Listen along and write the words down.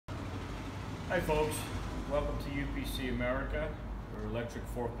Hi folks, welcome to UPC America. We're electric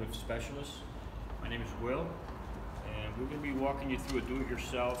forklift specialists. My name is Will, and we're going to be walking you through a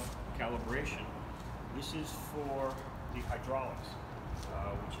do-it-yourself calibration. This is for the hydraulics,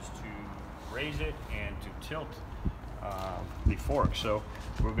 which is to raise it and to tilt the fork. So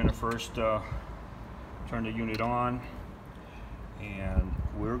we're going to first turn the unit on, and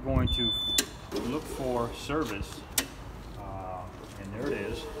we're going to look for service. And there it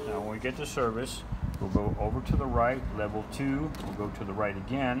is. Now when we get to service, we'll go over to the right, level 2, we'll go to the right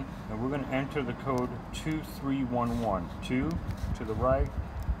again, and we're going to enter the code 2311. 2 to the right,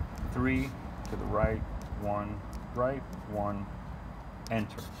 3 to the right, 1 right, 1,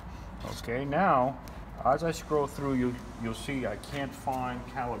 enter. Okay, now as I scroll through, you'll see I can't find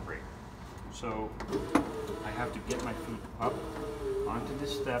calibrate. So I have to get my feet up onto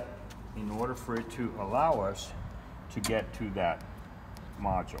this step in order for it to allow us to get to that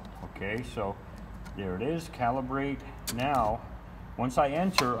module. Okay, so there it is, calibrate. Now once I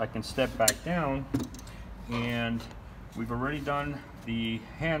enter, I can step back down, and we've already done the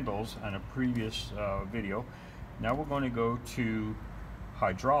handles on a previous video. Now we're going to go to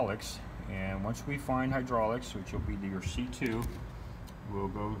hydraulics, and once we find hydraulics, which will be your C2, we'll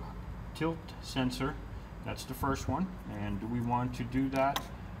go tilt sensor. That's the first one. And do we want to do that?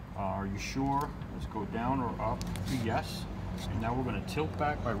 Are you sure? Let's go down or up to yes. And now we're going to tilt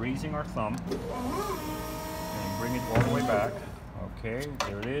back by raising our thumb and bring it all the way back. Okay,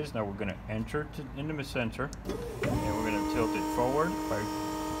 there it is. Now we're going to enter into the center, and we're going to tilt it forward by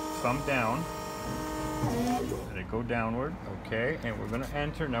thumb down. Let it go downward. Okay, and we're going to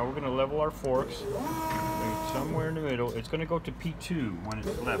enter. Now we're going to level our forks somewhere in the middle. It's going to go to P2 when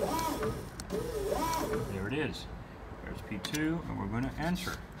it's level. There it is. There's P2, and we're going to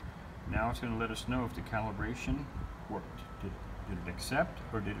enter. Now it's going to let us know if the calibration worked. Did it accept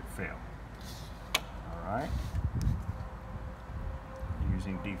or did it fail? All right.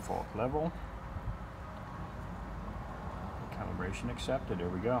 Using default level. Calibration accepted. There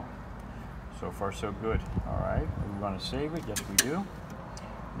we go. So far so good. All right. We want to save it. Yes, we do.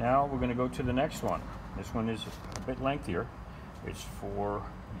 Now we're going to go to the next one. This one is a bit lengthier. It's for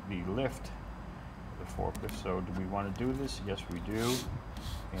the lift, the forklift. So do we want to do this? Yes, we do.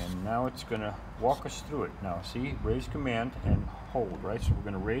 And now it's going to walk us through it. Now see, raise command and hold, right? So we're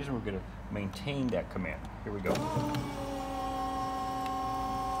going to raise and we're going to maintain that command. Here we go.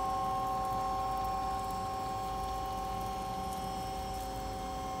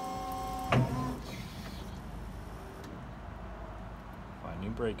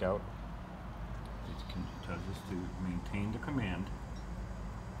 Finding breakout. It tells us to maintain the command.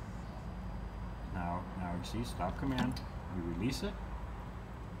 Now you see, stop command. We release it.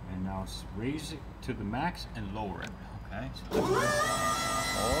 And now raise it to the max and lower it. Okay, so all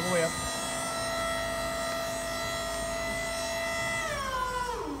the way up.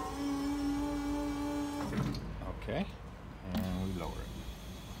 Okay, and we lower it.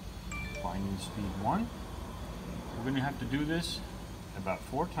 Finding speed 1. We're going to have to do this about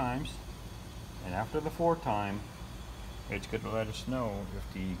 4 times, and after the 4th time, it's going to let us know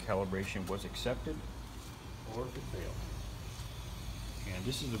if the calibration was accepted or if it failed. And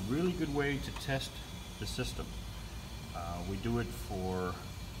this is a really good way to test the system. We do it for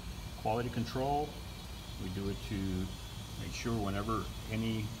quality control. We do it to make sure whenever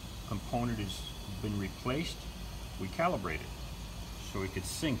any component has been replaced, we calibrate it so it could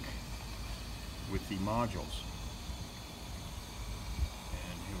sync with the modules.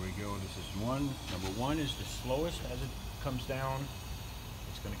 And here we go. This is one. Number 1 is the slowest. As it comes down,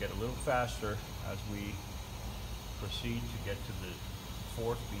 it's going to get a little faster as we proceed to get to the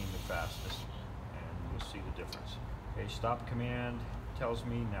 4th being the fastest, and we'll see the difference. Okay, stop command tells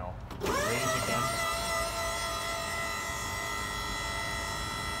me now raise again.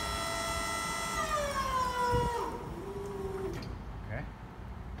 Okay,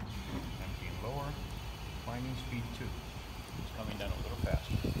 emptying lower, finding speed 2. It's coming down a little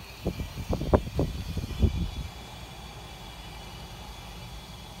faster.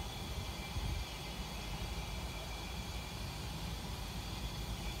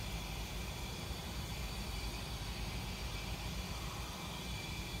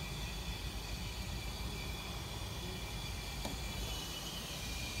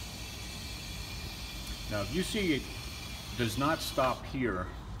 Now, if you see it does not stop here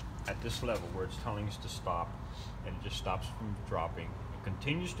at this level where it's telling us to stop, and it just stops from dropping, it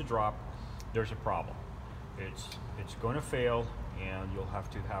continues to drop, there's a problem. It's going to fail, and you'll have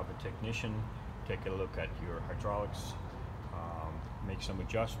to have a technician take a look at your hydraulics, make some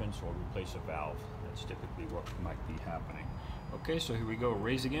adjustments, or replace a valve. That's typically what might be happening. Okay, so here we go,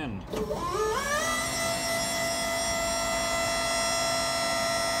 raise again.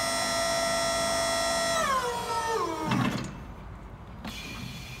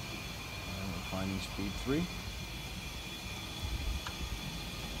 Finding speed 3.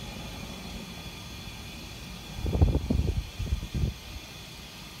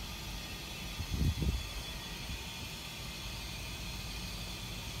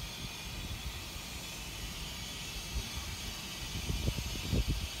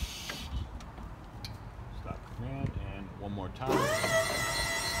 Stop command, and one more time.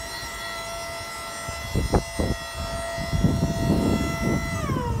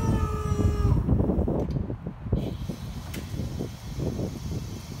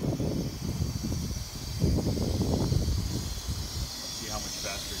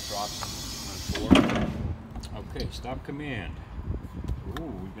 Okay, stop command. Ooh,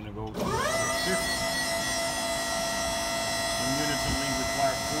 we're gonna go 50. Some units only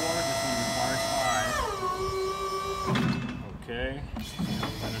require 4, this one requires 5. Okay, and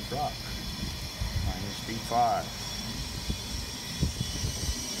we're gonna drop. Finding speed 5.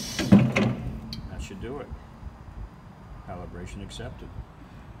 That should do it. Calibration accepted.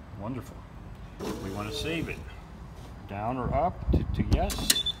 Wonderful. We want to save it. Down or up to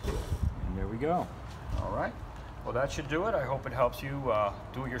yes. And there we go. All right. Well, that should do it. I hope it helps you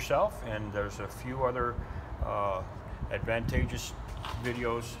do it yourself. And there's a few other advantageous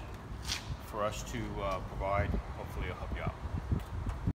videos for us to provide. Hopefully it'll help you out.